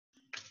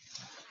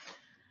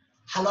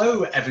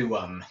Hello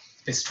everyone.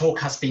 This talk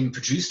has been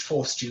produced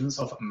for students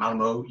of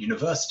Malmö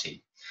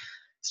University.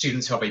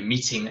 Students who I'll be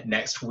meeting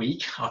next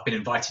week. I've been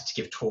invited to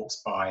give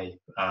talks by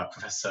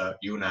Professor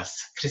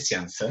Jonas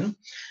Christiansen.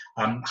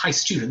 Hi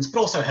students,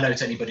 but also hello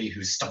to anybody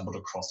who's stumbled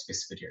across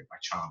this video by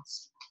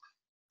chance.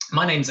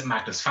 My name's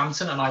Magnus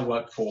Frampton and I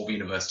work for the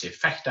University of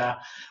Vechta,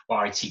 where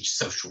I teach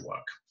social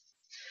work.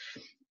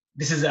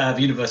 This is the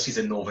university's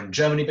in northern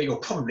Germany, but you're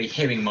probably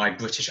hearing my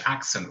British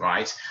accent,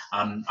 right?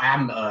 I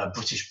am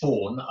British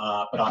born,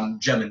 but I'm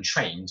German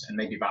trained, and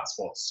maybe that's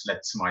what's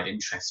led to my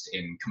interest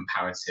in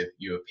comparative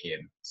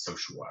European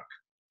social work.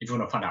 If you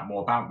want to find out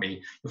more about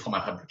me, you'll find my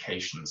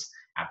publications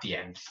at the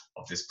end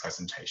of this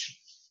presentation.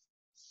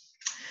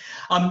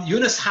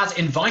 Jonas has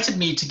invited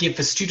me to give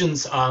the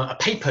students a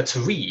paper to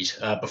read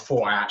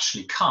before I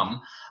actually come.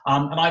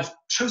 And I've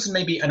chosen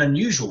maybe an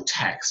unusual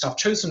text. I've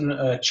chosen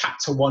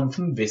chapter 1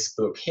 from this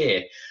book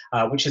here,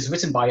 which is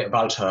written by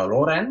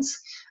Lorenz,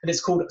 and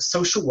it's called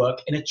Social Work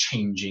in a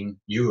Changing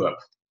Europe.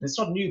 And it's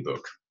not a new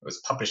book. It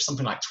was published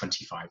something like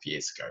 25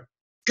 years ago.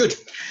 Good.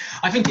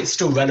 I think it's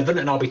still relevant,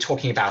 and I'll be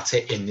talking about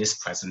it in this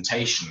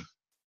presentation.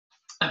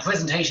 That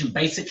presentation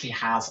basically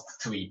has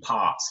 3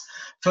 parts.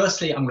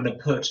 Firstly, I'm going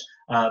to put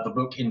the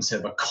book into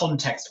the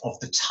context of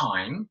the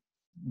time.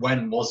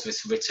 When was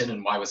this written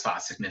and why was that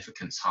a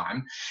significant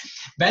time?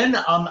 Then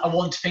I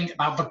want to think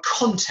about the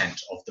content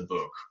of the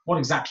book. What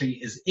exactly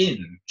is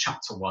in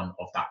chapter 1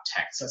 of that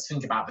text? Let's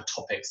think about the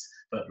topics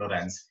that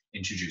Lorenz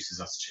introduces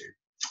us to.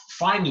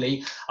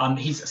 Finally,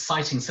 he's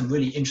citing some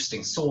really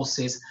interesting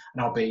sources,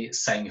 and I'll be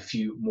saying a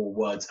few more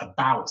words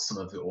about some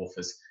of the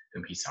authors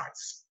whom he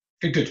cites.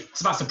 Good.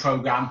 So that's the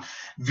program.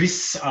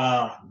 This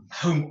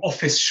home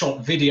office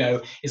shot video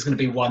is going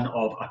to be one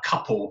of a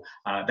couple.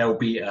 There will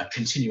be a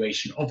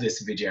continuation of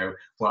this video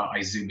where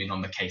I zoom in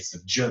on the case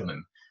of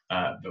German,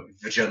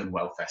 the German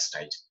welfare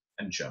state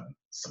and German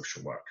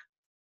social work.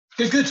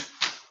 Good.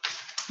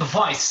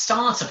 Before I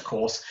start, of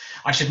course,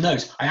 I should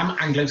note I am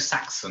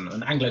Anglo-Saxon,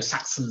 and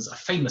Anglo-Saxons are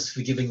famous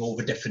for giving all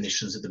the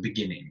definitions at the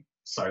beginning.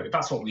 So if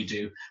that's what we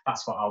do,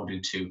 that's what I'll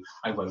do too.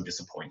 I won't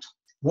disappoint.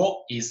 What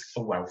is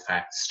a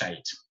welfare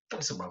state?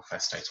 What is a welfare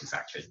state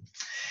exactly?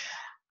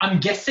 I'm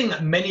guessing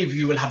that many of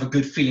you will have a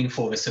good feeling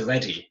for this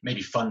already.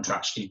 Maybe fun to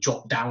actually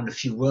jot down a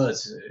few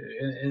words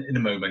in a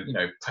moment, you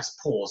know, press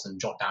pause and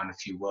jot down a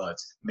few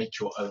words, make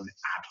your own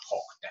ad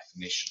hoc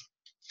definition.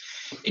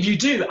 If you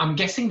do, I'm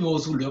guessing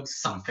yours will look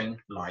something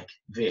like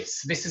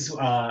this. This is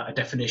a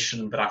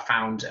definition that I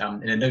found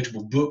in a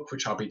notable book,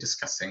 which I'll be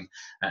discussing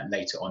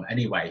later on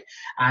anyway.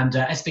 And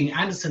S.W.G.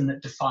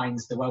 Anderson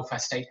defines the welfare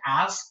state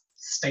as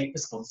state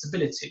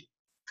responsibility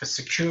for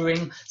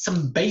securing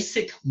some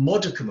basic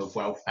modicum of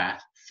welfare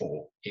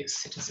for its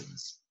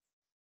citizens.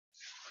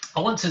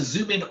 I want to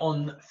zoom in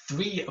on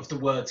 3 of the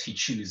words he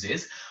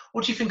chooses.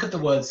 What do you think of the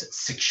words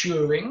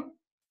securing?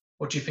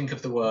 What do you think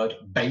of the word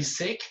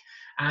basic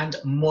and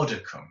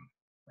modicum?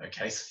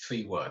 Okay, so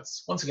 3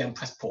 words. Once again,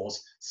 press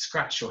pause,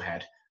 scratch your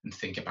head, and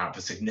think about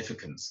the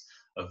significance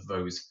of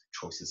those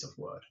choices of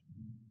word.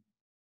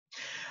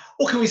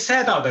 What can we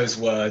say about those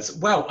words?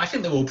 Well, I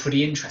think they're all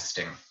pretty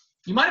interesting.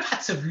 You might have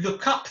had to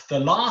look up the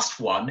last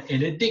one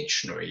in a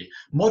dictionary.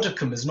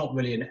 Modicum is not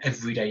really an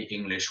everyday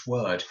English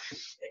word.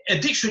 A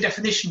dictionary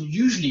definition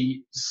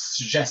usually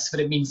suggests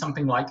that it means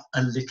something like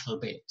a little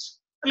bit.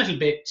 A little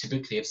bit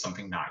typically of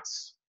something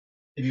nice.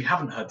 If you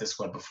haven't heard this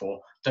word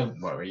before,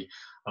 don't worry.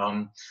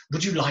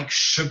 Would you like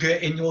sugar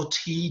in your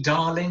tea,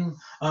 darling?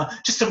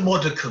 Just a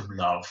modicum,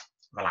 love.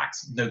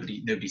 Relax,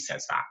 nobody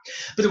says that.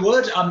 But the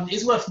word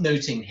is worth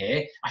noting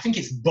here. I think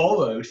it's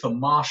borrowed from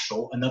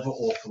Marshall, another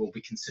author we'll be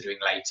considering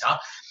later.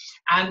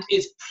 And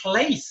its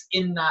place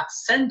in that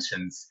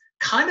sentence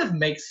kind of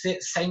makes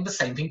it saying the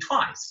same thing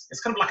twice.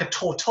 It's kind of like a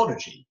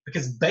tautology,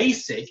 because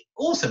basic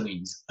also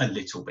means a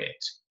little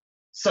bit.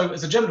 So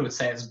as a German would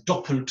say, it's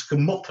doppelt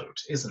gemoppelt,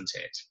 isn't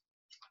it?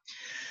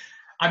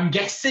 I'm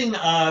guessing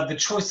the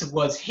choice of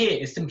words here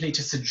is simply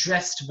to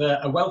suggest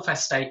that a welfare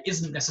state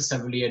isn't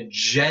necessarily a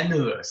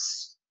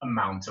generous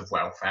amount of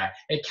welfare.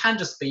 It can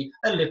just be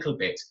a little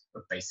bit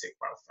of basic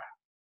welfare.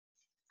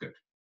 Good.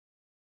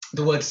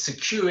 The word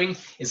securing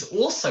is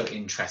also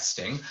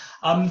interesting.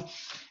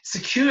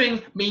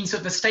 Securing means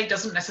that the state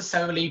doesn't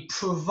necessarily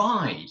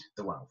provide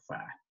the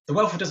welfare. The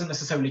welfare doesn't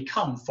necessarily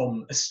come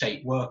from a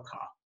state worker.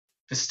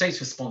 The state's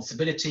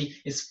responsibility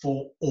is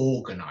for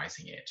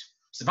organising it.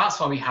 So that's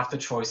why we have the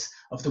choice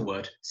of the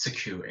word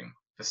securing.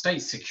 The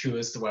state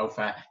secures the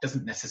welfare,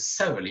 doesn't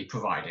necessarily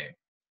provide it.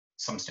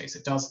 Some states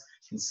it does,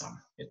 in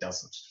some it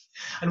doesn't.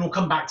 And we'll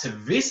come back to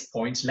this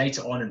point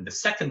later on in the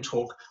second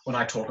talk when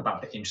I talk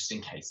about the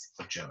interesting case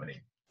of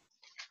Germany.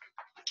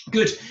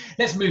 Good.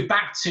 Let's move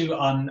back to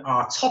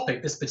our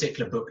topic, this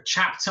particular book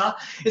chapter.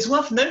 It's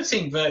worth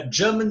noting that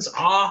Germans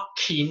are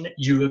keen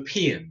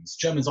Europeans.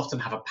 Germans often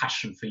have a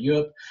passion for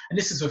Europe, and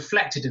this is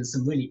reflected in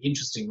some really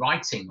interesting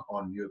writing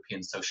on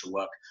European social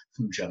work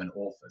from German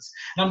authors.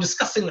 And I'm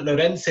discussing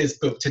Lorenz's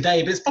book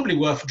today, but it's probably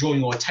worth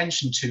drawing your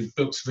attention to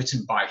books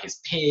written by his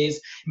peers.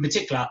 In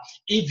particular,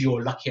 if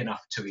you're lucky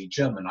enough to read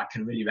German, I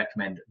can really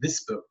recommend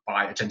this book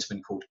by a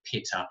gentleman called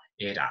Peter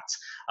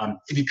Erat.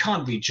 If you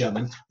can't read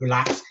German,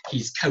 relax,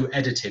 he's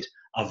co-edited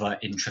other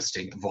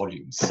interesting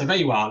volumes. So there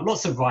you are,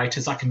 lots of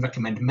writers, I can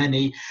recommend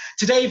many.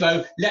 Today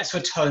though, let's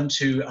return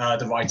to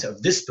the writer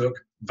of this book,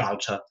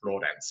 Walter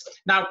Lorenz.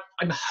 Now,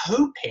 I'm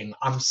hoping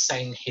I'm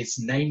saying his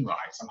name right.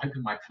 I'm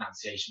hoping my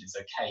pronunciation is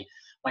okay.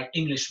 My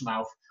English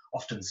mouth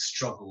often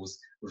struggles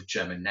with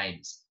German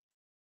names.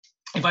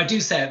 If I do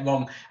say it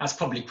wrong, that's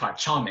probably quite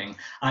charming.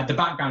 The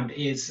background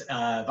is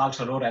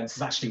Walter Lorenz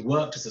has actually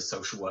worked as a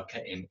social worker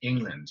in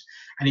England,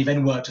 and he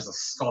then worked as a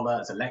scholar,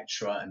 as a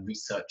lecturer and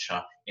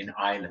researcher in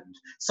Ireland.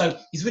 So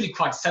he's really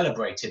quite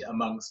celebrated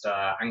amongst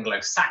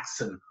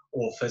Anglo-Saxon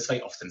authors.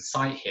 They often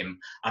cite him,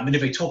 and if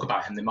they talk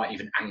about him, they might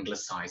even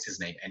anglicize his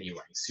name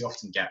anyway. So you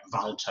often get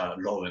Walter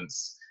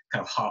Lorenz,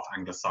 kind of half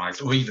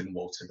anglicized, or even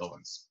Walter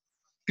Lorenz.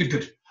 Good,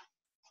 good.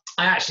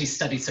 I actually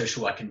studied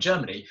social work in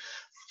Germany.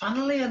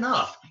 Funnily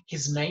enough,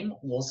 his name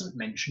wasn't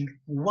mentioned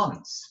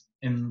once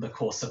in the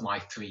course of my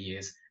 3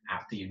 years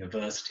at the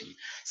university,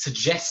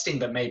 suggesting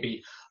that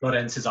maybe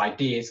Lorenz's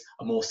ideas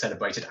are more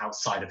celebrated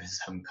outside of his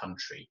home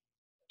country.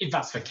 If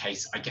that's the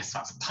case, I guess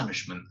that's a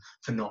punishment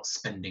for not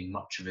spending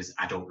much of his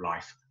adult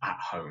life at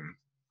home.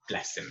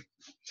 Bless him.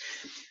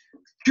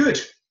 Good.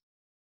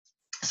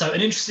 So an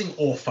interesting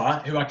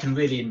author who I can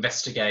really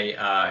investigate,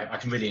 I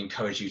can really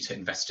encourage you to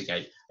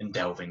investigate and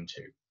delve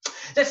into.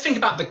 Let's think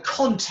about the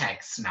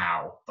context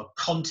now, the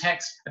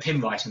context of him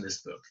writing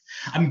this book.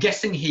 I'm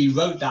guessing he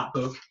wrote that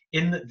book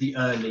in the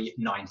early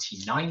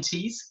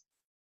 1990s,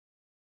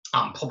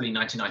 probably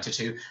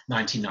 1992,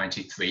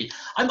 1993.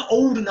 I'm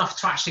old enough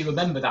to actually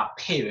remember that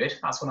period.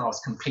 That's when I was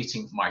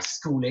completing my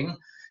schooling.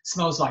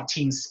 Smells Like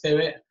Teen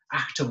Spirit,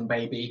 Achtung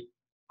Baby,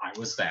 I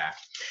was there.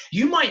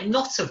 You might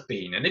not have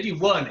been, and if you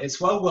weren't, it's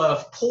well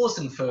worth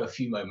pausing for a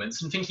few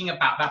moments and thinking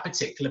about that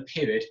particular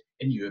period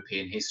in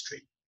European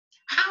history.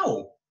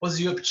 How was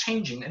Europe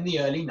changing in the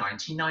early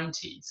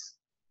 1990s?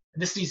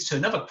 And this leads to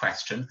another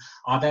question: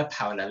 are there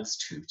parallels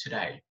to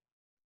today?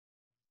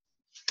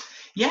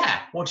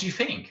 Yeah, what do you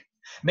think?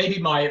 Maybe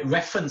my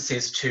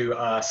references to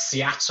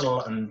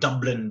Seattle and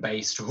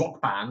Dublin-based rock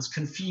bands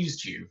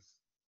confused you.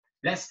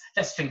 Let's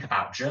think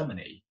about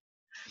Germany.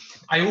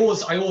 I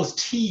always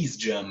tease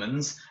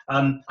Germans.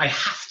 I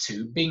have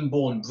to, being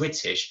born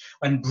British.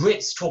 When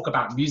Brits talk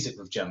about music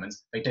with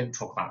Germans, they don't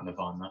talk about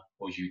Nirvana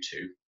or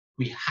U2.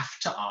 We have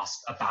to ask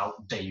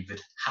about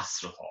David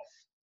Hasselhoff.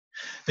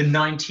 The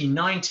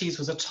 1990s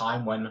was a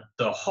time when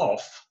the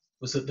Hoff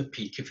was at the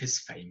peak of his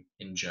fame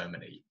in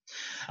Germany.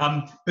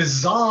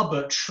 Bizarre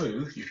but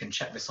true, you can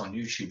check this on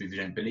YouTube if you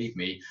don't believe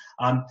me,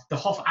 the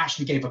Hoff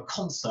actually gave a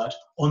concert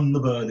on the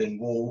Berlin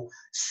Wall,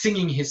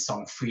 singing his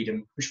song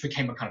Freedom, which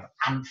became a kind of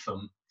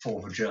anthem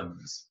for the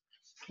Germans.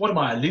 What am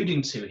I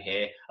alluding to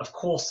here? Of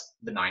course,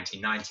 the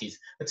 1990s,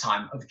 the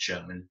time of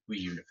German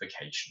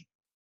reunification.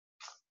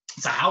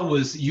 So how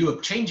was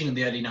Europe changing in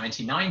the early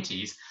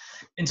 1990s?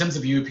 In terms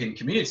of European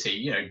community,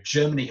 you know,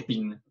 Germany had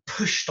been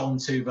pushed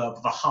onto the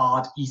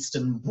hard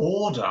eastern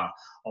border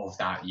of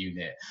that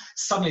unit.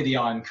 Suddenly the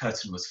Iron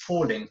Curtain was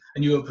falling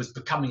and Europe was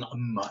becoming a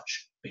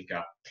much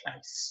bigger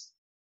place.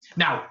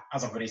 Now,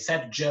 as I've already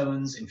said,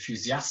 Germans,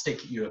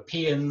 enthusiastic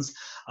Europeans,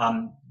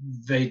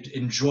 they'd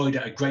enjoyed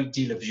a great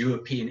deal of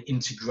European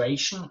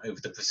integration over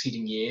the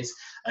preceding years,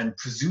 and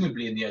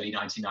presumably in the early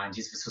 1990s,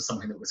 this was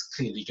something that was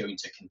clearly going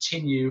to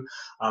continue,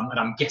 and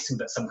I'm guessing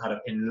that some kind of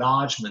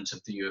enlargement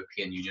of the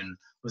European Union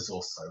was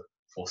also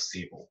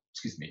foreseeable,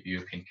 the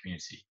European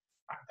community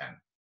back then.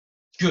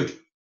 Good.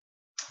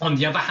 On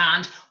the other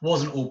hand,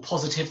 wasn't all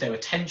positive. There were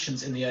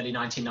tensions in the early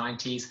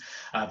 1990s.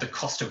 The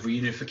cost of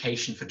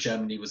reunification for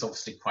Germany was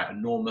obviously quite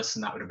enormous,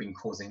 and that would have been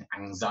causing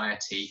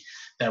anxiety.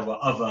 There were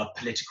other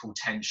political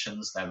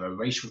tensions. There were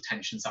racial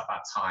tensions at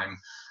that time.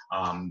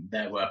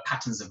 There were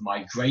patterns of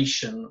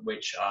migration,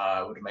 which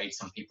would have made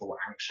some people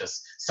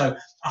anxious. So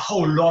a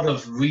whole lot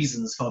of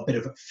reasons for a bit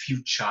of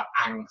future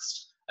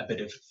angst, a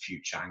bit of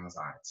future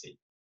anxiety.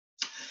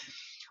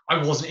 I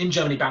wasn't in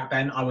Germany back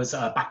then. I was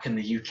back in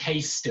the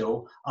UK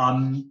still.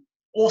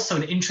 Also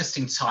an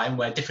interesting time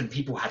where different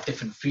people had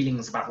different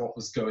feelings about what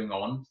was going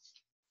on.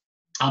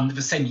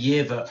 The same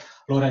year that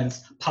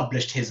Lorenz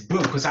published his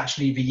book was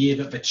actually the year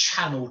that the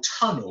Channel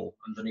Tunnel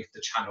underneath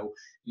the Channel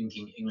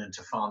linking England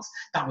to France,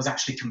 that was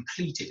actually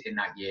completed in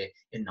that year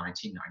in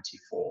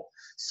 1994.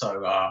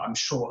 So I'm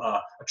sure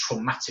a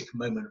traumatic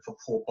moment for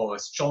poor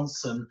Boris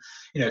Johnson.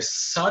 You know,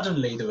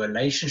 suddenly the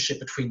relationship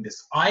between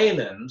this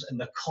island and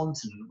the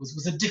continent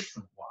was a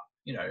different one.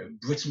 You know,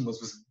 Britain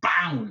was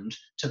bound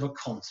to the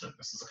continent.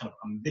 This is a kind of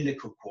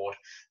umbilical cord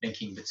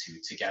linking the two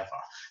together.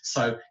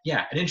 So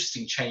yeah, an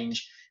interesting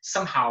change.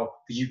 Somehow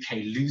the UK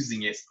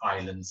losing its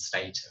island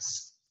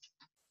status.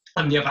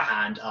 On the other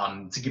hand,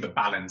 to give a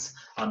balance,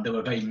 there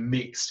were very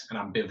mixed and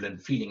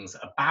ambivalent feelings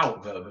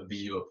about the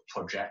Europe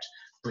project.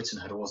 Britain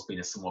had always been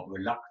a somewhat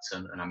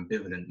reluctant and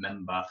ambivalent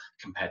member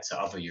compared to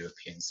other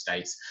European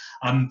states.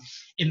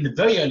 In the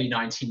very early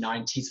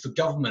 1990s, the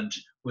government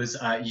was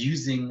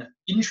using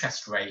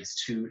interest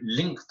rates to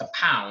link the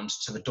pound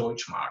to the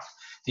Deutschmark,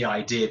 the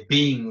idea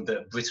being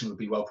that Britain would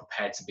be well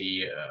prepared to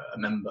be a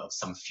member of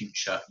some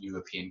future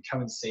European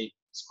currency.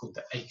 It's called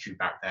the ECU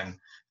back then.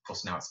 Of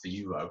course, now it's the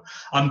euro.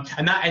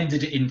 And that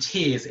ended in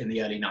tears in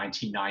the early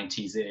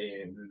 1990s.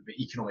 The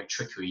economic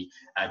trickery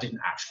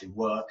didn't actually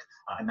work,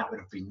 and that would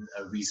have been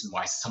a reason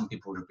why some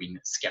people would have been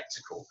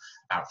skeptical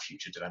about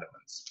future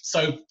developments.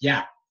 So,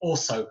 yeah,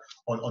 also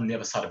on the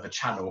other side of the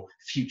channel,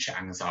 future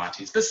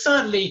anxieties. But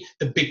certainly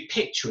the big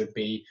picture would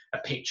be a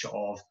picture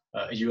of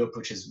a Europe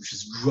which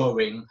is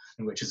growing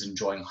and which is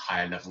enjoying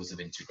higher levels of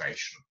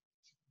integration.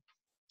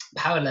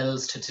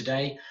 Parallels to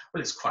today,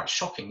 well, it's quite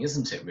shocking,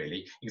 isn't it,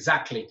 really?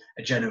 Exactly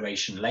a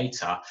generation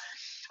later.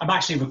 I'm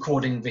actually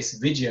recording this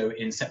video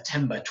in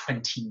September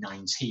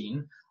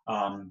 2019.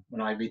 When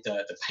I read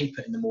the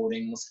paper in the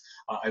mornings,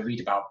 I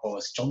read about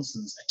Boris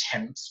Johnson's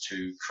attempts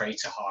to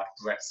create a hard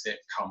Brexit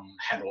come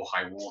hell or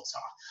high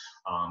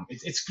water.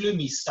 It's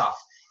gloomy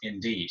stuff,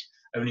 indeed.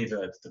 Only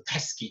the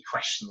pesky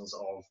questions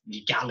of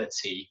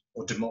legality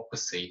or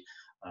democracy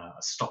are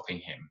stopping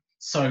him.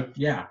 So,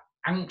 yeah,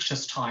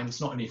 anxious times,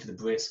 not only for the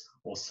Brits,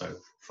 also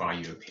for our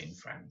European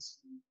friends.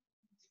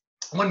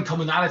 One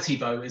commonality,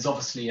 though, is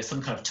obviously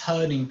some kind of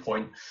turning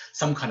point,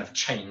 some kind of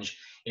change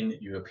in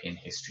European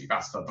history.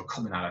 That's the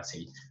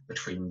commonality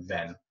between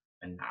then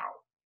and now.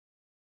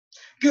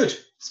 Good,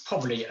 it's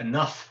probably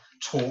enough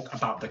talk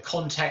about the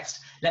context.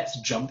 Let's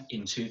jump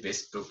into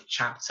this book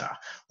chapter.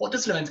 What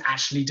does Lorenz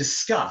actually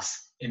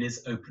discuss in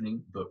his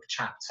opening book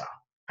chapter?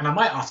 And I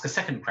might ask a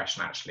second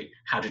question, actually.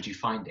 How did you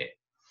find it?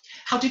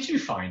 How did you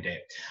find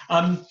it?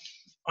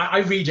 I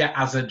read it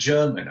as a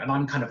German, and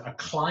I'm kind of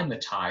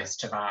acclimatized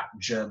to that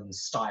German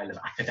style of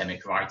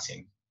academic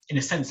writing. In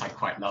a sense, I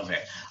quite love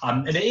it.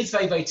 And it is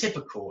very, very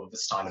typical of the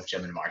style of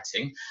German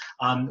writing.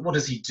 What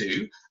does he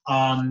do?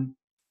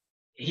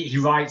 He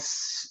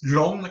writes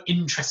long,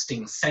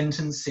 interesting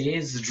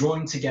sentences,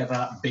 drawing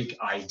together big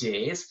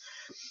ideas.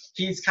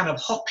 He's kind of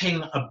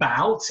hopping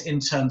about in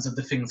terms of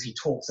the things he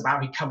talks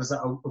about. He covers a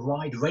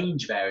wide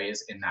range of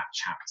areas in that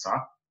chapter,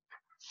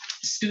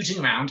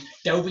 scooting around,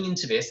 delving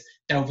into this,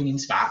 delving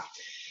into that.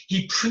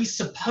 He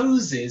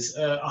presupposes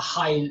a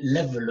high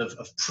level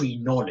of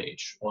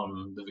pre-knowledge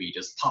on the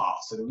reader's part.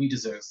 So the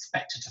readers are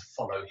expected to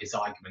follow his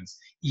arguments,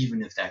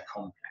 even if they're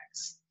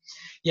complex.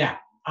 Yeah,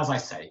 as I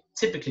say,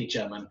 typically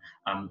German.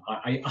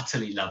 I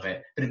utterly love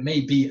it, but it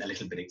may be a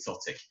little bit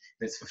exotic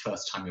if it's the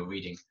first time you're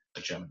reading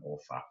a German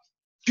author.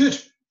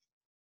 Good.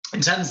 In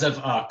terms of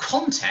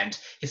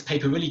content, his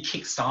paper really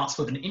kickstarts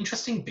with an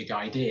interesting big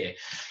idea.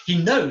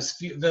 He knows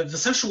the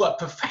social work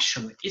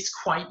profession is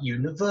quite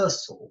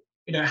universal.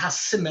 You know, it has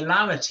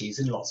similarities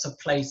in lots of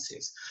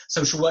places.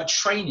 Social work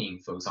training,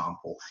 for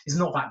example, is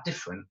not that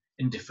different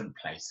in different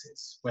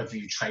places. Whether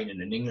you train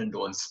in England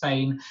or in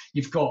Spain,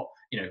 you've got,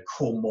 you know,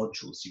 core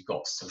modules. You've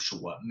got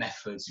social work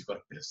methods, you've got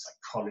a bit of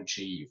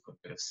psychology, you've got a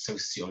bit of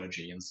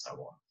sociology, and so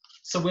on.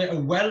 So we're a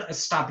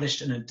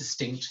well-established and a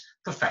distinct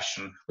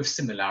profession with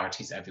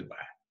similarities everywhere.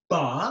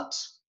 But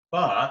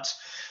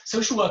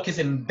social work is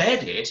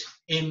embedded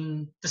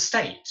in the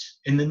state,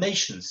 in the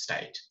nation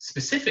state,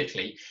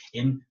 specifically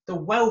in the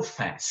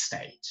welfare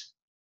state.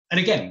 And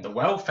again, the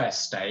welfare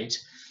state,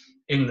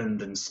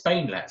 England and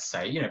Spain, let's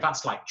say, you know,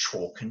 that's like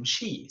chalk and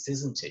cheese,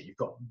 isn't it? You've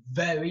got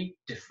very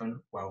different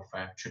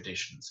welfare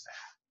traditions there.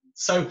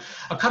 So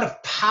a kind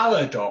of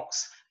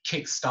paradox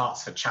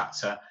kickstarts the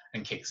chapter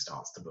and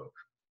kickstarts the book.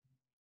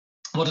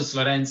 What does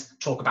Lorenz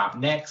talk about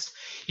next?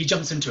 He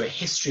jumps into a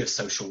history of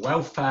social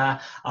welfare.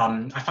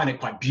 I find it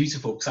quite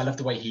beautiful because I love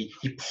the way he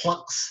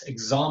plucks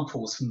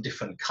examples from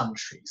different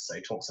countries. So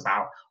he talks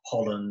about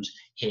Holland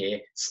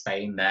here,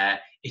 Spain there,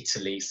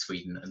 Italy,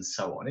 Sweden, and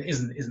so on.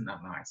 Isn't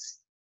that nice?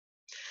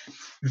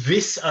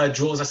 This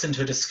draws us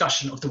into a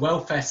discussion of the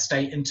welfare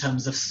state in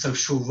terms of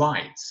social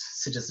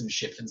rights,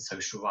 citizenship and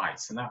social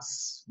rights. And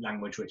that's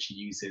language which he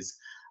uses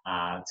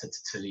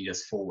to lead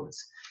us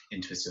forwards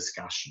into his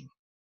discussion.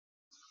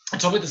 A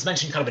topic that's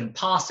mentioned kind of in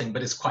passing,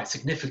 but is quite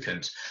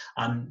significant.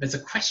 There's a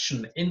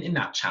question in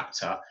that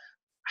chapter: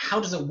 how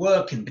does it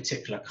work in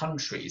particular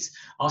countries?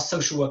 Are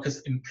social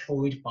workers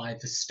employed by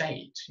the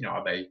state? You know,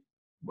 are they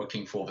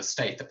working for the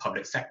state, the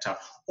public sector,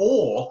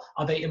 or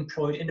are they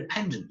employed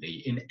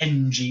independently in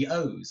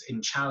NGOs,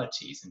 in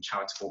charities, in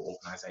charitable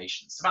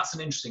organizations? So that's an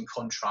interesting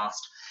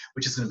contrast,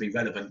 which is going to be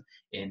relevant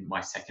in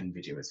my second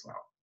video as well.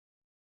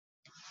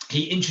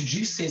 He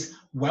introduces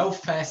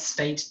welfare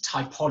state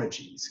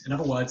typologies. In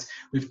other words,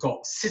 we've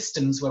got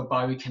systems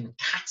whereby we can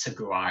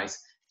categorize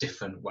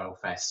different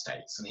welfare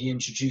states. And he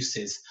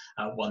introduces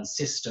one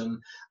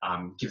system,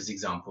 gives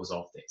examples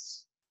of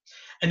this.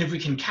 And if we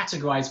can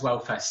categorize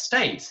welfare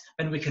states,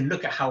 then we can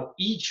look at how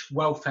each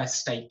welfare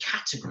state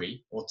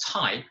category or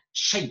type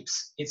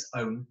shapes its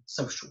own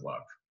social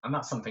work. And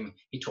that's something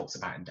he talks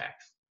about in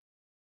depth.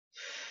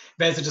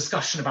 There's a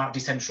discussion about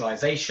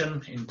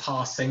decentralization in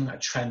passing, a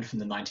trend from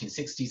the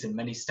 1960s in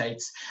many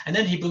states. And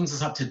then he brings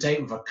us up to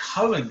date with a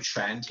current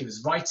trend. He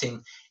was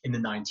writing in the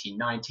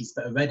 1990s,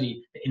 but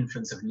already the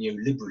influence of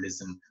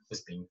neoliberalism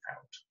was being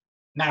felt.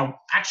 Now,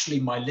 actually,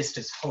 my list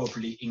is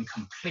horribly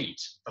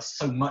incomplete. There's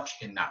so much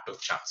in that book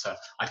chapter,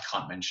 I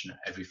can't mention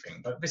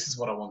everything, but this is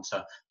what I want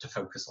to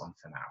focus on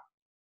for now.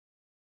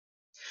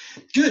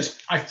 Good.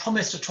 I've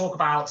promised to talk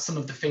about some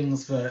of the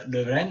things that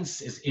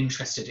Lorenz is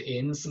interested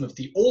in, some of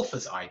the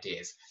author's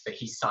ideas that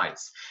he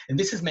cites. And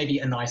this is maybe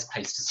a nice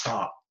place to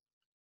start.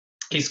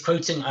 He's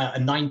quoting a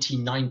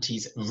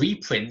 1990s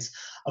reprint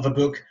of a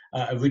book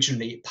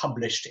originally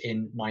published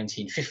in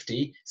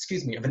 1950,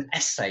 of an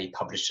essay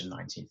published in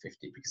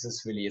 1950, because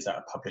this really is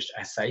a published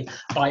essay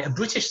by a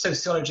British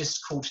sociologist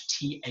called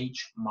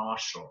T.H.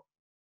 Marshall.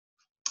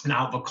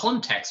 Now, the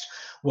context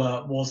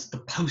was the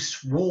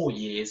post-war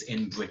years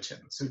in Britain.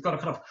 So we've got a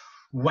kind of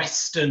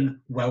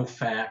Western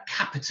welfare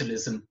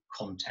capitalism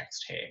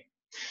context here.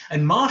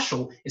 And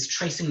Marshall is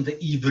tracing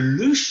the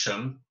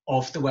evolution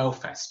of the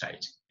welfare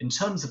state in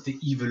terms of the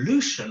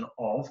evolution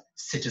of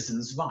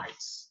citizens'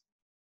 rights.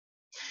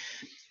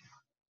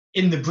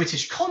 In the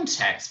British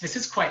context, this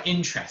is quite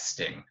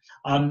interesting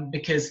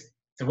because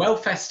the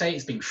welfare state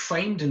is being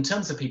framed in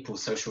terms of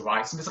people's social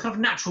rights, and there's a kind of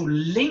natural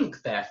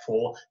link,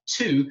 therefore,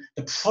 to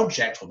the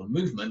project or the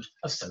movement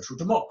of social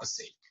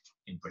democracy.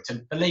 In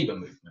Britain, the Labour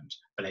movement,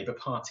 the Labour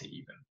Party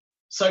even.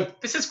 So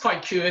this is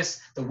quite curious,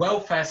 the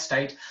welfare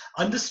state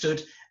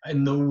understood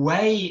in the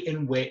way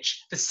in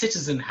which the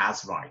citizen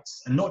has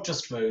rights, and not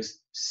just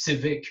those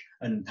civic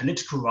and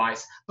political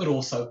rights, but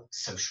also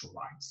social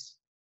rights.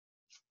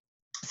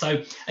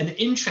 So an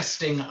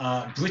interesting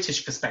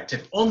British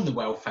perspective on the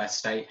welfare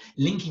state,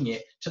 linking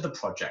it to the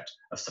project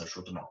of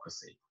social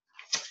democracy.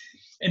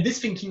 And this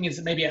thinking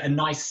is maybe a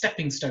nice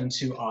stepping stone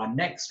to our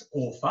next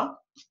author.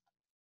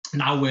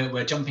 Now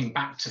we're jumping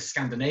back to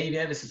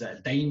Scandinavia. This is a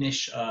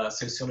Danish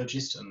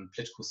sociologist and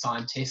political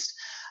scientist,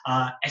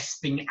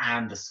 Espen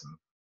Andersen.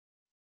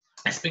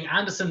 Espen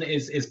Andersen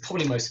is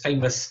probably most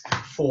famous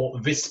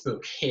for this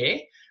book here,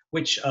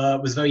 which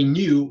was very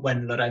new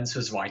when Lorenz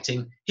was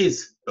writing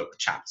his book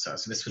chapter.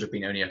 So this would have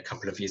been only a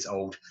couple of years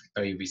old,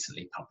 very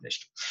recently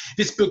published.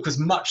 This book was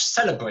much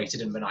celebrated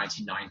in the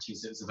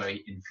 1990s. It was a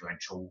very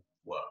influential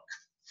work.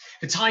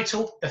 The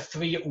title, The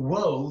Three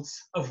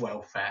Worlds of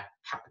Welfare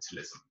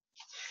Capitalism.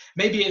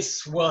 Maybe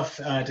it's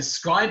worth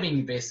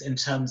describing this in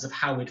terms of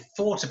how we'd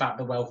thought about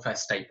the welfare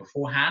state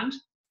beforehand.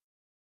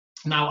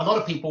 Now, a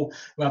lot of people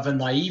rather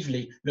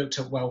naively looked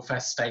at welfare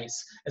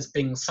states as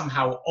being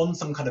somehow on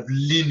some kind of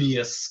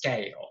linear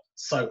scale.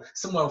 So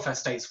some welfare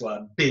states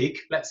were big,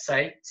 let's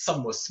say,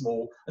 some were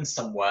small, and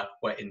some were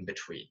in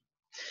between.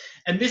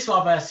 And this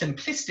rather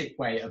simplistic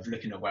way of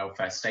looking at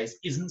welfare states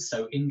isn't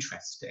so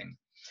interesting.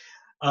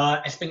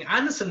 Espen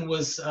Andersen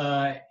was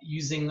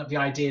using the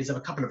ideas of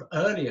a couple of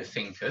earlier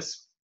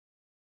thinkers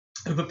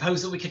who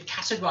proposed that we could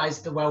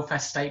categorize the welfare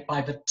state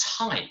by the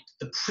type,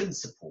 the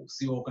principles,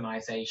 the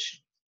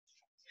organization.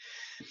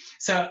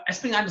 So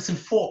Espen Andersen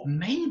thought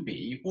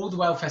maybe all the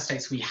welfare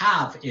states we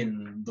have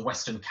in the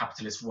Western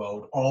capitalist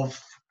world of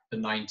the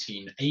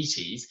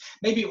 1980s,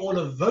 maybe all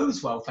of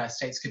those welfare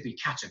states could be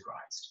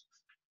categorized.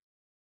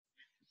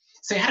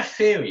 So he had a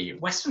theory.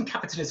 Western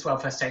capitalist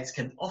welfare states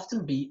can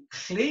often be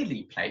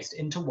clearly placed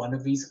into one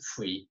of these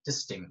three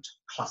distinct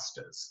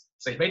clusters.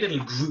 So he made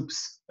little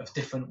groups of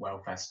different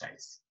welfare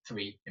states,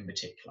 three in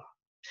particular.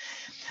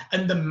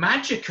 And the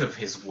magic of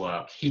his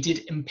work, he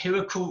did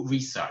empirical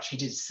research, he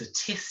did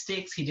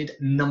statistics, he did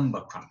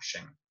number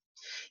crunching.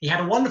 He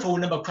had a wonderful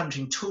number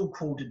crunching tool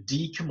called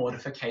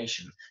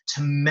decommodification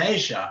to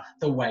measure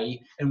the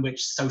way in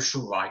which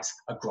social rights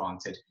are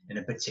granted in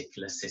a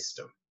particular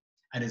system.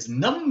 And his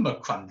number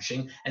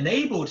crunching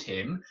enabled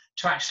him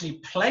to actually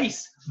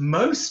place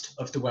most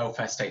of the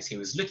welfare states he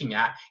was looking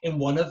at in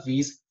one of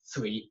these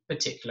three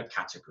particular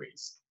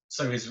categories.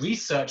 So his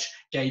research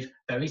gave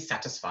very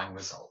satisfying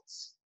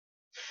results.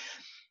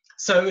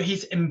 So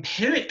he's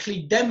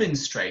empirically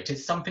demonstrated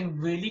something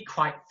really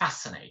quite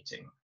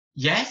fascinating.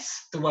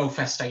 Yes, the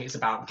welfare state is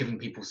about giving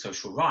people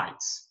social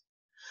rights,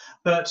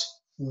 but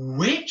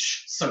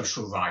which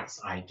social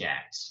rights I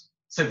get,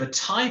 so the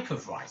type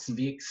of rights and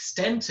the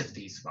extent of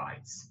these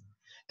rights,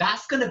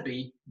 that's going to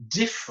be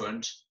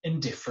different in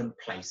different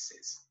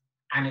places,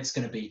 and it's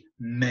going to be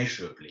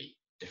measurably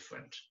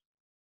different.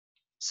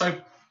 So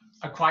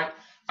a quite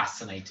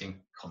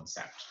fascinating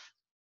concept.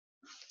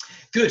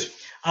 Good.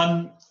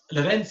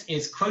 Lorenz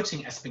is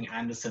quoting Espen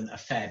Andersen a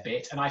fair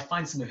bit, and I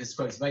find some of his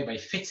quotes very, very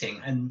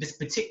fitting. And this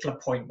particular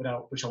point,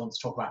 which I want to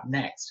talk about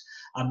next,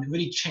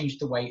 really changed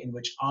the way in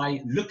which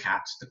I look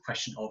at the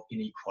question of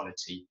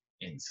inequality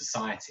in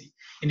society.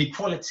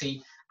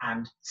 Inequality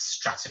and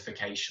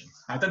stratification.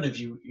 I don't know if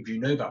you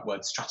know that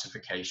word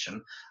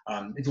stratification.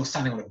 If you're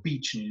standing on a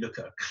beach and you look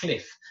at a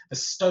cliff, the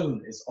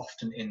stone is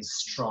often in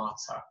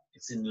strata,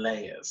 it's in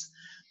layers.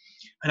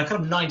 And a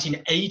kind of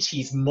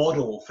 1980s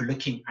model for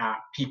looking at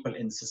people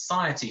in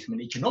society from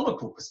an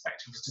economical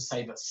perspective was to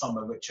say that some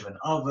are richer than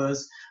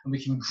others, and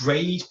we can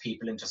grade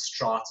people into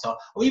strata,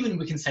 or even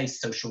we can say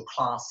social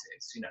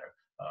classes, you know,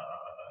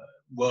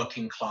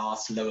 working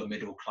class, lower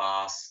middle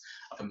class,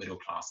 upper middle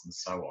class, and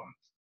so on.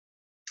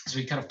 So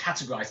we kind of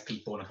categorize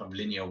people in a kind of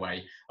linear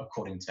way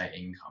according to their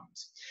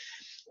incomes.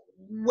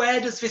 Where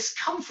does this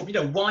come from? You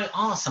know, why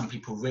are some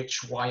people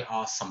rich? Why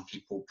are some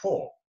people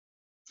poor?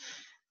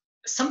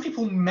 Some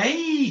people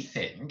may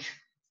think,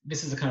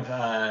 this is a kind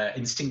of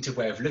instinctive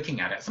way of looking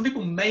at it, some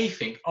people may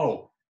think,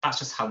 oh, that's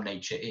just how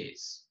nature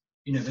is.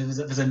 You know,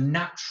 there's a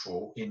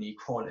natural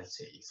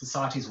inequality.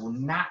 Societies will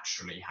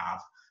naturally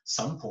have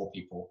some poor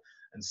people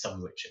and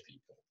some richer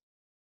people.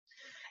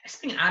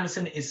 S.W.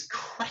 Anderson is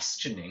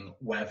questioning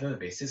whether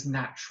this is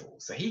natural.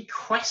 So he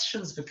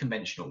questions the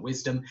conventional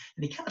wisdom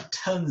and he kind of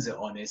turns it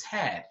on his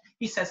head.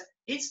 He says,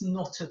 it's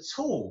not at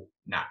all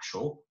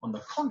natural. On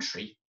the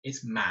contrary,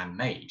 it's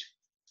man-made.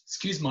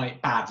 Excuse my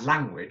bad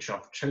language,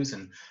 I've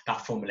chosen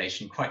that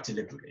formulation quite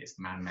deliberately, it's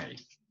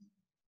man-made.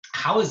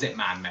 How is it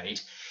man-made?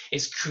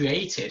 It's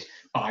created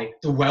by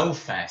the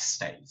welfare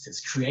states. It's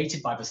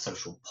created by the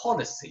social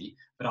policy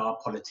that our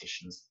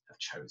politicians have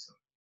chosen.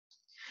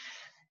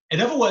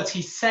 In other words,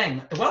 he's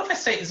saying the welfare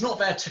state is not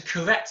there to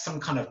correct some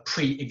kind of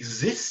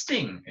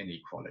pre-existing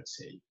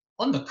inequality.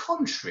 On the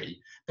contrary,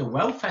 the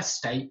welfare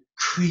state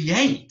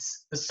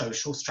creates the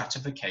social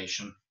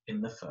stratification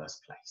in the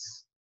first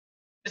place.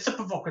 It's a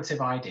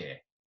provocative idea.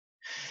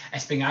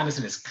 S.W.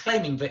 Anderson is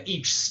claiming that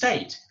each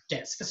state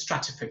gets the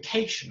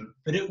stratification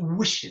that it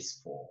wishes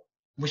for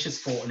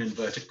in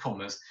inverted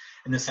commas,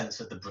 in the sense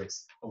that the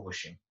Brits are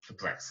wishing for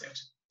Brexit.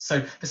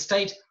 So the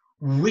state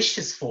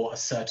wishes for a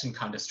certain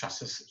kind of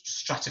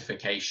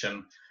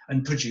stratification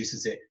and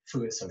produces it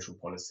through its social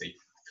policy,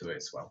 through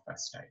its welfare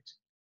state.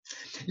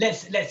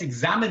 Let's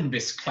examine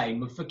this claim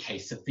with the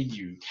case of the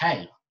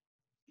UK.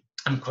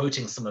 I'm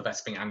quoting some of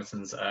S.W.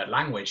 Anderson's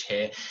language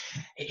here.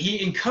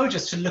 He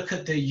encourages us to look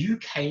at the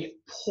UK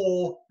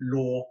poor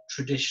law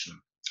tradition.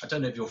 I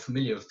don't know if you're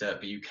familiar with the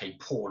UK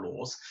poor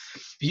laws.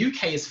 The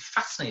UK is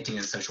fascinating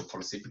in social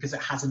policy because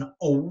it has an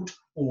old,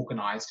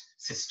 organised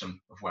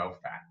system of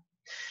welfare.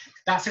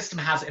 That system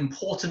has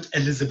important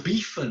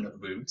Elizabethan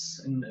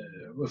roots, and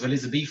with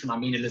Elizabethan I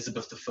mean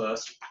Elizabeth I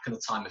back in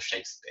the time of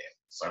Shakespeare,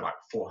 so like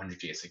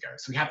 400 years ago.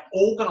 So we had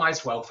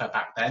organised welfare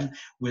back then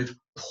with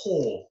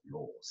poor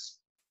laws.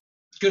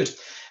 Good.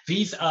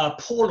 These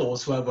poor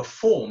laws were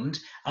reformed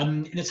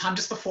in a time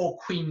just before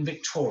Queen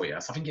Victoria,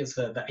 so I think it's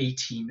the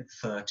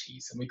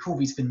 1830s, and we call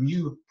these the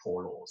new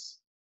poor laws.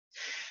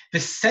 The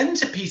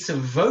centerpiece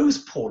of those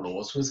poor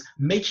laws was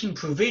making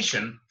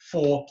provision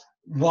for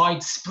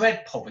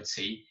widespread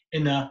poverty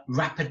in a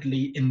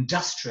rapidly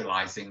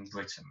industrializing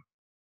Britain.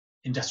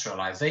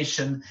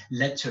 Industrialization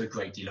led to a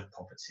great deal of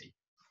poverty.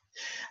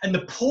 And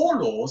the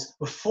poor laws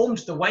reformed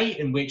the way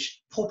in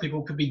which poor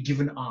people could be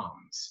given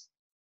alms.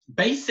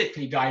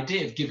 Basically, the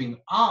idea of giving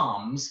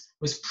alms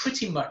was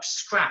pretty much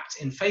scrapped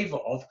in favor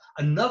of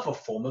another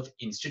form of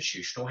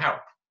institutional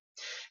help.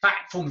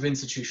 That form of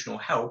institutional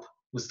help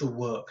was the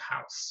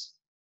workhouse.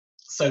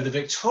 So the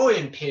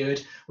Victorian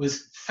period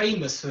was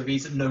famous for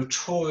these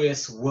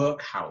notorious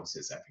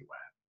workhouses everywhere.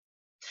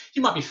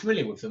 You might be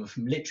familiar with them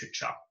from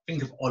literature.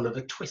 Think of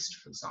Oliver Twist,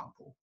 for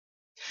example.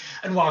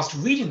 And whilst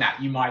reading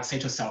that, you might say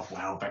to yourself,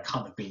 well, there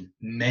can't have been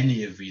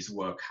many of these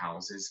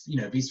workhouses.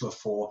 You know, these were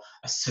for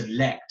a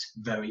select,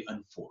 very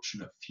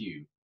unfortunate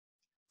few.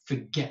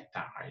 Forget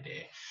that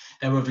idea.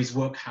 There were these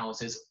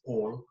workhouses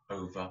all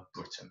over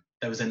Britain.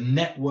 There was a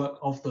network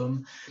of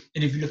them.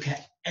 And if you look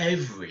at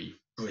every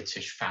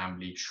British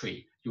family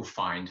tree, you'll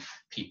find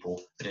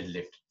people that had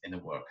lived in a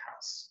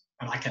workhouse.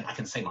 And I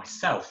can say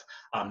myself,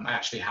 I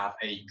actually have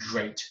a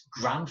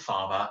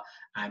great-grandfather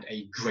and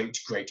a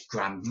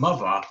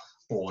great-great-grandmother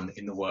born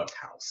in the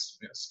workhouse.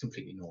 It's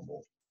completely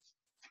normal.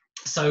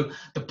 So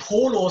the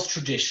poor laws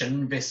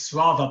tradition, this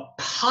rather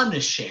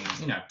punishing,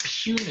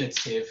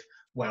 punitive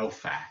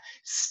welfare,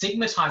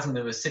 stigmatizing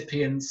the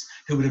recipients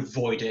who would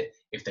avoid it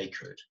if they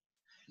could.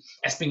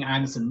 S.W.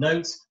 Anderson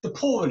notes, the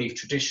poor relief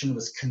tradition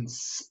was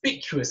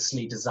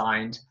conspicuously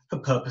designed for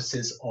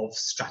purposes of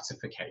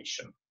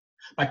stratification.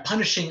 By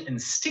punishing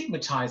and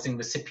stigmatizing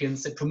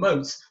recipients, it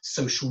promotes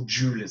social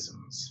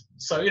dualisms.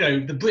 So,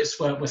 the Brits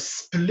were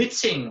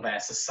splitting their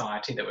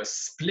society, they were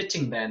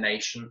splitting their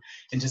nation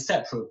into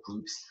separate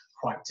groups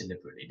quite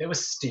deliberately. They were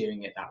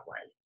steering it that way.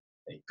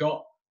 They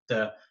got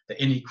the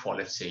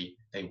inequality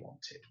they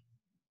wanted.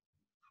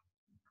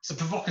 It's a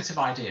provocative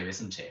idea,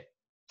 isn't it?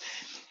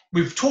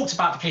 We've talked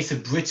about the case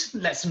of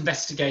Britain. Let's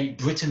investigate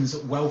Britain's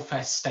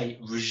welfare state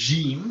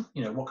regime.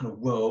 What kind of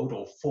world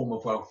or form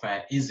of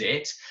welfare is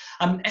it?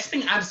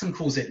 S.W. Anderson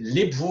calls it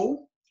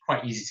liberal.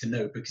 Quite easy to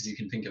know because you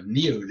can think of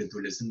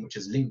neoliberalism, which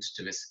is linked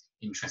to this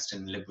interest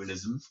in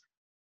liberalism.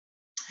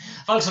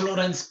 Walter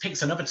Lorenz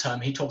picks another term.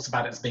 He talks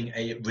about it as being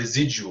a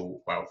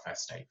residual welfare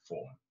state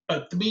form.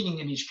 But the meaning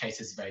in each case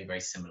is very,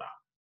 very similar.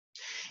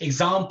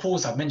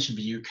 Examples, I've mentioned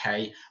the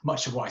UK.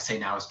 Much of what I say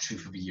now is true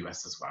for the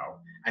US as well,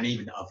 and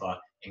even other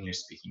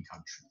English-speaking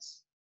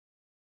countries.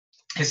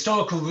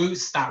 Historical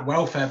roots, that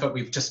welfare that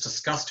we've just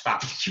discussed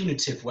about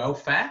punitive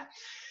welfare.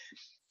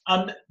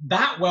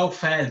 That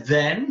welfare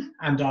then,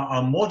 and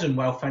our modern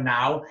welfare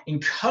now,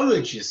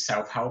 encourages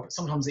self-help, but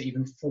sometimes it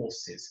even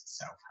forces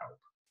self-help.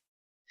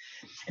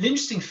 An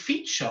interesting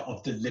feature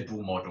of the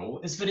liberal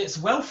model is that it's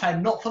welfare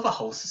not for the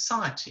whole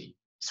society.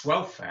 It's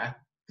welfare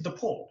for the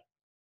poor,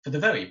 for the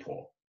very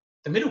poor.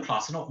 The middle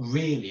class are not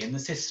really in the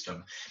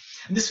system.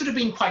 And this would have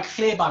been quite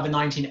clear by the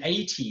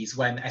 1980s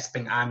when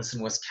Esping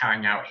Anderson was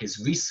carrying out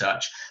his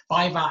research.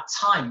 By that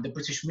time, the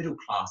British middle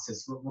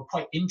classes were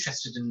quite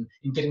interested in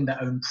getting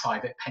their own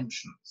private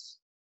pensions.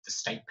 The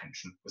state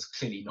pension was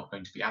clearly not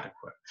going to be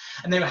adequate.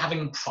 And they were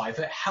having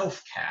private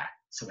health care,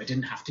 so they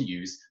didn't have to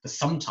use the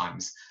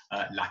sometimes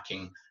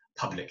lacking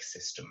public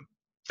system.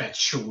 Their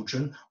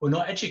children were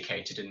not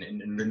educated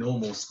in the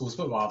normal schools,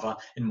 but rather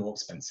in more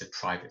expensive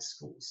private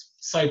schools.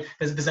 So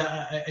there's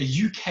a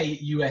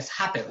UK-US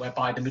habit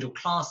whereby the middle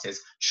classes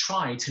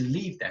try to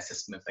leave their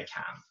system if they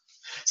can.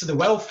 So the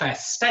welfare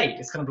state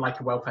is kind of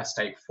like a welfare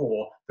state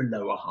for the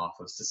lower half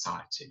of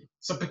society.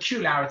 So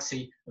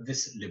peculiarity of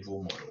this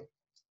liberal model.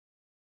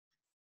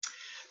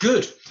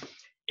 Good.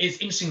 It's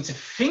interesting to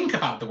think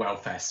about the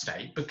welfare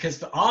state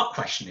because our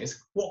question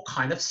is, what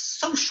kind of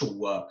social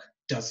work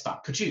does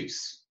that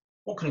produce?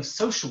 What kind of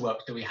social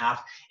work do we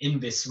have in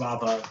this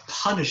rather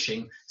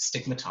punishing,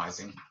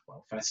 stigmatizing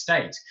welfare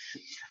state?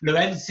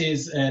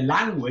 Lorenz's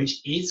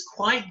language is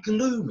quite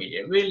gloomy.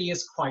 It really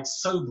is quite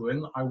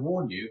sobering, I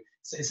warn you.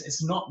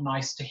 It's not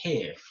nice to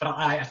hear, but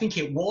I think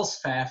it was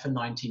fair for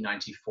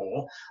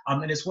 1994,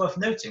 and it's worth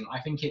noting, I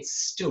think it's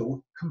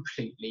still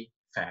completely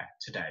fair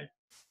today.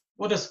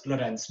 What does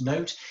Lorenz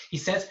note? He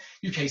says,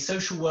 UK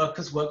social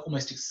workers work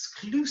almost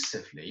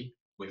exclusively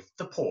with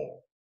the poor.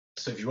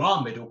 So if you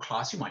are middle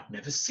class, you might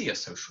never see a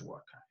social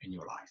worker in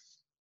your life.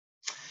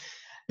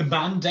 The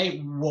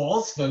mandate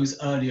was those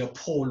earlier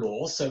poor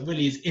laws, so it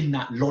really is in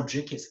that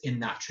logic, it's in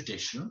that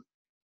tradition.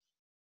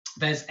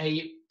 There's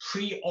a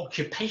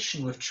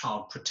preoccupation with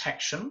child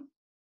protection,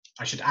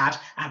 I should add,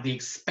 at the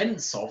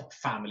expense of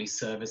family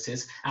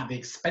services, at the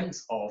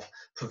expense of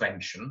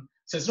prevention.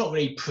 So it's not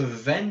really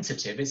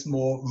preventative, it's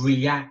more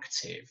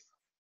reactive.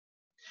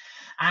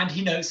 And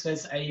he notes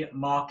there's a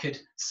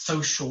marked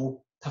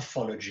social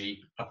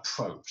pathology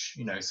approach,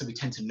 so we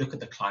tend to look at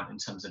the client in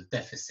terms of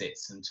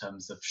deficits, in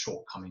terms of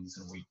shortcomings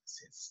and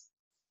weaknesses.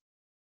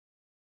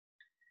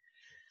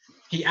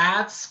 He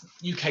adds,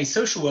 UK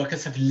social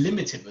workers have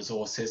limited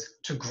resources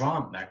to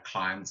grant their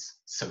clients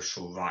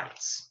social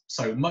rights.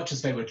 So much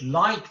as they would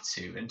like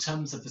to, in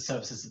terms of the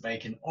services that they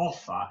can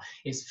offer,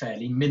 it's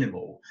fairly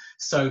minimal.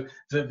 So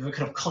the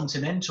kind of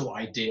continental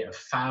idea of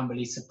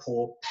family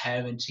support,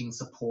 parenting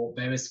support,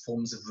 various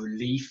forms of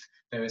relief,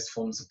 various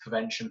forms of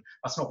prevention,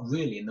 that's not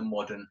really in the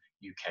modern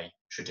UK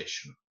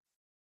tradition.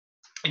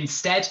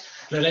 Instead,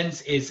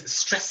 Lorenz is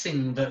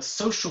stressing that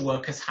social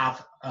workers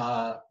have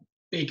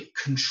big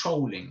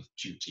controlling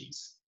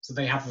duties. So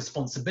they have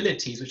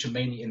responsibilities which are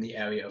mainly in the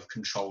area of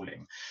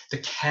controlling. The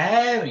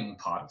caring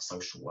part of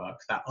social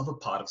work, that other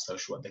part of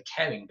social work, the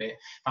caring bit,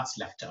 that's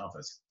left to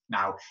others.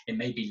 Now, it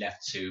may be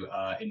left to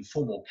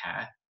informal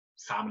care,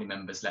 family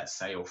members, let's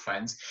say, or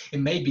friends. It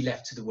may be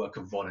left to the work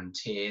of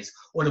volunteers,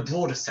 or in a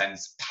broader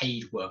sense,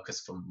 paid workers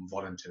from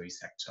voluntary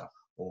sector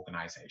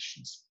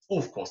organizations, or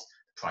of course,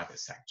 the private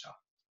sector.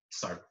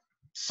 So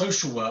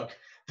social work,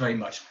 very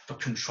much for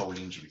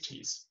controlling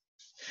duties.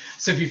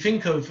 So if you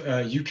think of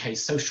UK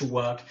social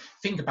work,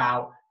 think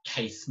about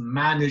case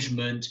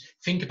management,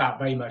 think about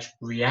very much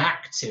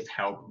reactive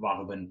help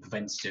rather than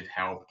preventative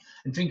help,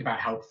 and think about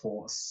help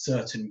for a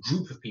certain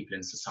group of people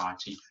in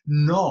society,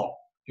 not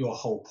your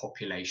whole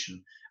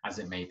population as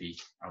it may be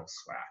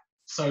elsewhere.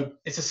 So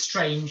it's a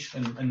strange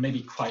and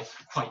maybe quite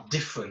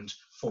different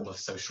form of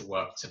social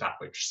work to that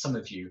which some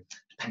of you,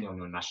 depending on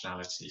your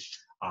nationality,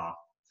 are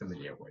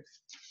familiar with.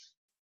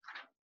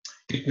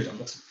 Good, I'm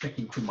just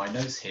flicking through my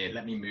notes here.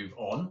 Let me move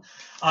on.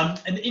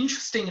 An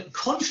interesting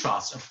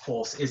contrast, of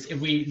course, is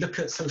if we look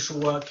at social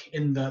work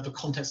in the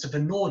context of the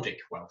Nordic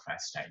welfare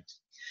state.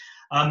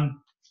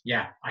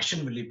 Yeah, I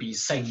shouldn't really be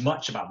saying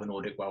much about the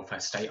Nordic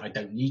welfare state. I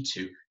don't need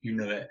to. You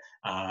know it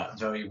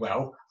very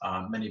well.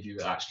 Many of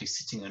you are actually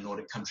sitting in a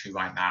Nordic country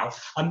right now.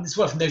 It's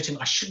worth noting,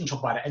 I shouldn't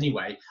talk about it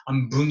anyway.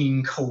 I'm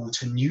bringing coal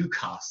to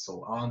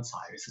Newcastle, aren't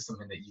I? This is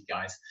something that you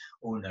guys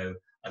all know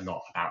a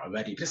lot about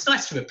already, but it's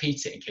nice to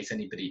repeat it in case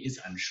anybody is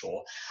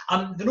unsure.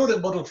 The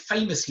Nordic model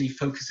famously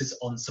focuses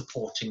on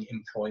supporting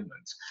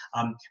employment.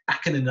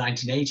 Back in the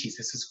 1980s,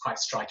 this was quite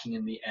striking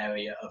in the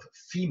area of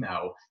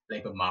female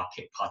labour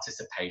market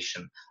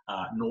participation.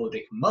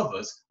 Nordic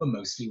mothers were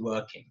mostly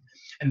working.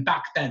 And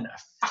back then, a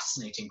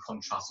fascinating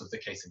contrast with the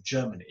case of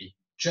Germany.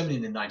 Germany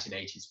in the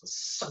 1980s was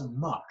so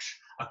much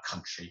a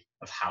country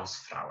of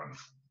Hausfrauen.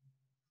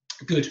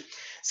 Good.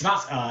 So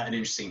that's an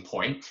interesting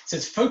point. So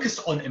it's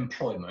focused on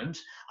employment.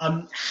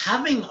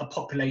 Having a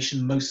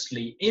population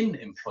mostly in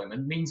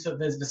employment means that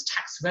there's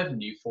tax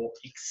revenue for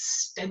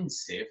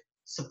extensive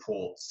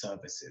support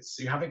services.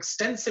 So you have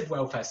extensive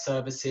welfare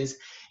services,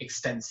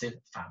 extensive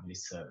family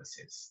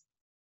services.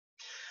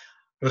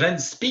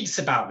 Lorenz speaks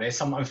about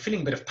this. I'm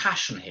feeling a bit of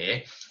passion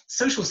here.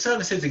 Social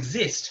services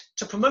exist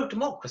to promote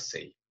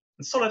democracy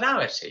and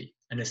solidarity,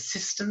 and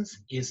assistance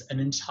is an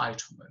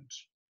entitlement.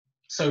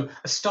 So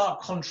a stark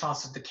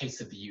contrast with the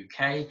case of the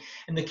UK.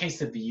 In the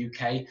case of the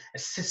UK,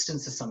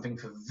 assistance is something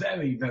for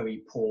very,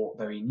 very poor,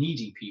 very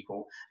needy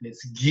people, and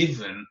it's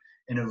given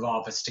in a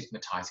rather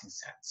stigmatizing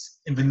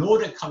sense. In the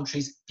Nordic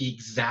countries, the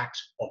exact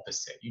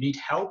opposite. You need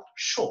help?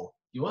 Sure.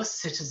 You're a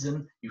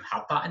citizen, you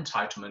have that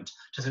entitlement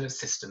to the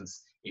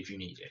assistance if you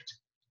need it.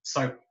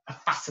 So a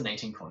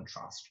fascinating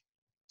contrast.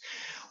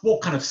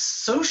 What kind of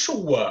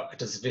social work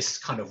does this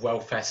kind of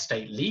welfare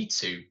state lead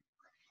to?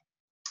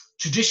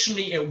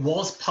 Traditionally, it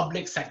was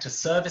public sector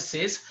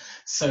services.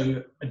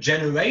 So a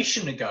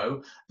generation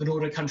ago, the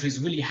Nordic countries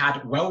really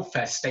had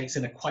welfare states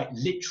in a quite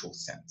literal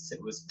sense.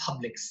 It was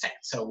public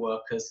sector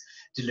workers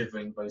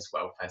delivering those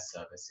welfare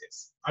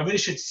services. I really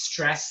should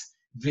stress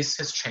this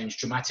has changed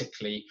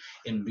dramatically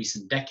in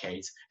recent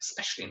decades,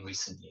 especially in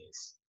recent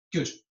years.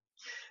 Good.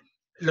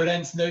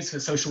 Lorenz notes that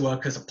social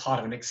workers are part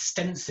of an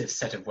extensive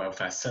set of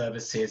welfare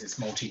services. It's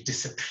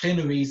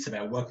multidisciplinary, so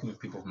they're working with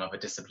people from other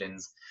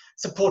disciplines,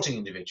 supporting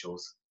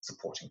individuals,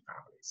 supporting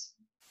families.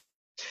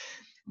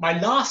 My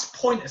last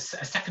point a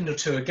second or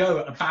two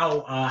ago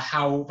about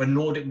how the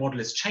Nordic model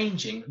is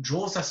changing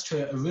draws us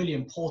to a really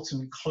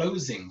important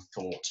closing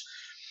thought.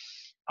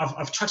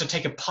 I've tried to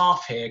take a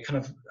path here, kind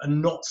of,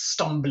 and not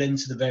stumble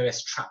into the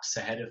various traps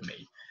ahead of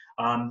me.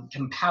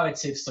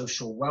 Comparative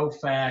social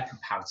welfare,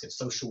 comparative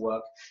social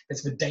work,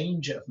 there's the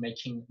danger of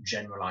making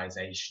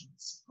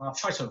generalizations. I've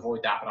tried to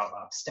avoid that, but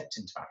I've stepped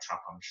into that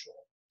trap, I'm sure.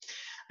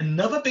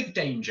 Another big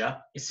danger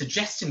is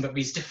suggesting that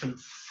these different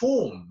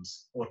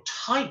forms or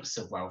types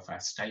of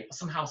welfare state are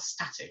somehow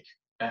static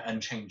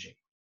and changing.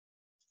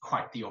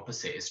 Quite the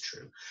opposite is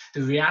true.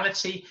 The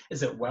reality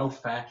is that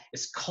welfare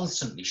is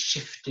constantly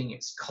shifting,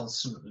 it's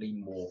constantly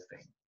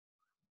morphing.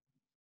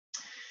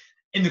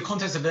 In the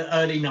context of the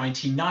early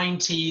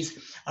 1990s,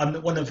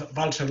 one of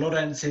Walter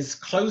Lorenz's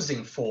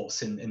closing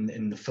thoughts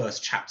in the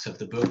first chapter of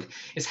the book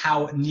is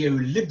how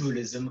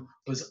neoliberalism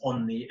was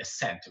on the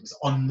ascent, it was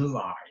on the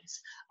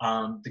rise.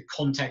 The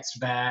context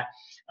there,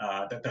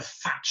 the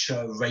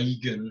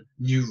Thatcher-Reagan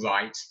new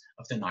right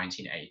of the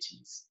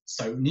 1980s.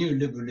 So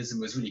neoliberalism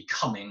was really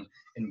coming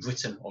in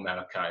Britain or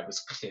America, it was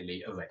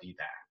clearly already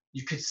there.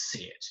 You could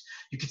see it.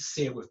 You could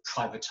see it with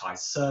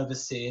privatized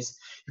services.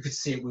 You could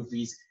see it with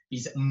these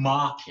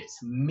markets,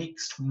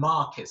 mixed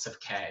markets of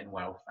care and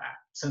welfare.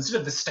 So instead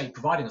of the state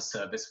providing a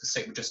service, the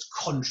state would just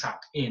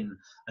contract in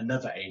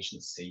another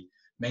agency,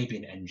 maybe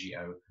an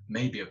NGO,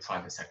 maybe a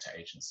private sector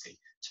agency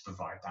to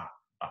provide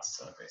that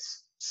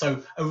service.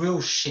 So a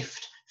real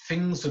shift.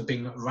 Things were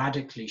being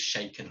radically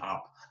shaken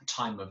up, a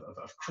time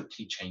of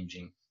quickly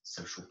changing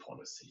social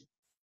policy.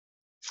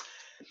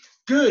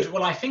 Good.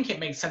 Well, I think it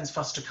makes sense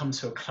for us to come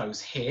to a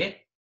close here.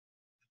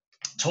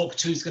 Talk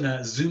 2 is going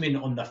to zoom in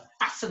on the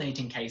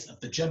fascinating case of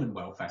the German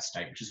welfare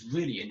state, which is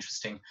really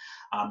interesting,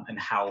 and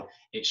how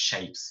it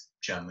shapes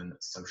German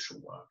social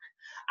work.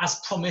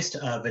 As promised,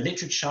 the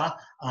literature,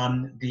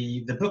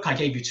 the book I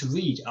gave you to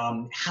read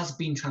has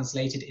been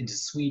translated into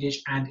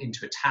Swedish and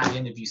into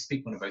Italian. If you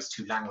speak one of those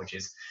two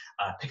languages,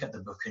 pick up the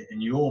book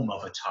in your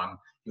mother tongue.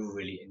 You'll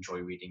really enjoy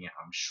reading it,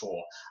 I'm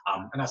sure.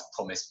 And as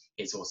promised,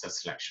 here's also a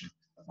selection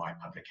of my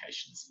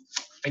publications.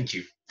 Thank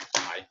you.